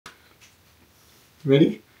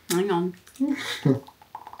Ready? Hang on.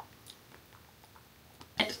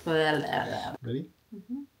 Ready?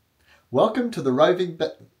 Welcome to the Roving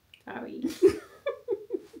Sorry.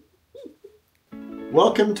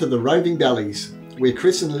 Welcome to the Roving Balys. We're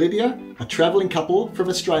Chris and Lydia, a travelling couple from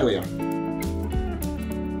Australia.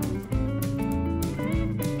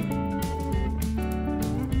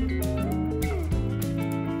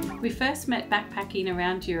 We first met backpacking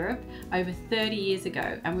around Europe over 30 years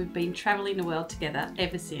ago, and we've been travelling the world together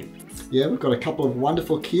ever since. Yeah, we've got a couple of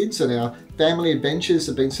wonderful kids and our family adventures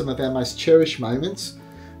have been some of our most cherished moments.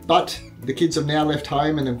 But the kids have now left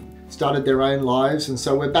home and have started their own lives, and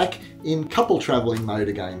so we're back in couple travelling mode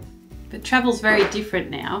again. But travel's very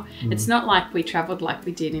different now. It's not like we travelled like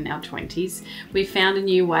we did in our 20s. We've found a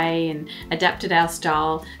new way and adapted our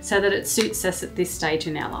style so that it suits us at this stage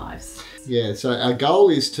in our lives. Yeah, so our goal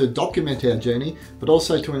is to document our journey, but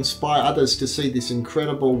also to inspire others to see this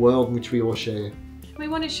incredible world in which we all share. We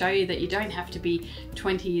want to show you that you don't have to be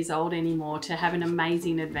 20 years old anymore to have an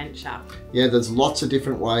amazing adventure. Yeah, there's lots of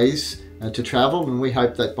different ways to travel, and we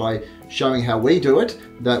hope that by showing how we do it,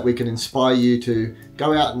 that we can inspire you to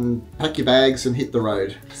go out and pack your bags and hit the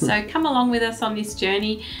road. So come along with us on this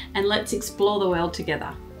journey and let's explore the world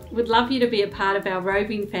together. We'd love you to be a part of our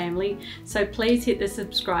roving family, so please hit the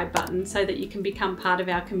subscribe button so that you can become part of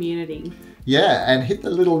our community. Yeah, and hit the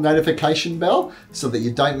little notification bell so that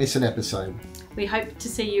you don't miss an episode. We hope to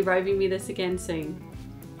see you roving with us again soon.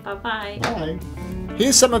 Bye-bye. Bye.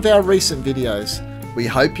 Here's some of our recent videos. We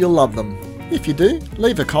hope you'll love them. If you do,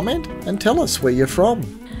 leave a comment and tell us where you're from.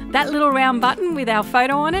 That little round button with our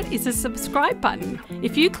photo on it is a subscribe button.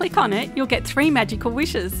 If you click on it, you'll get 3 magical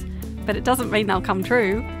wishes. But it doesn't mean they'll come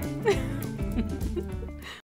true.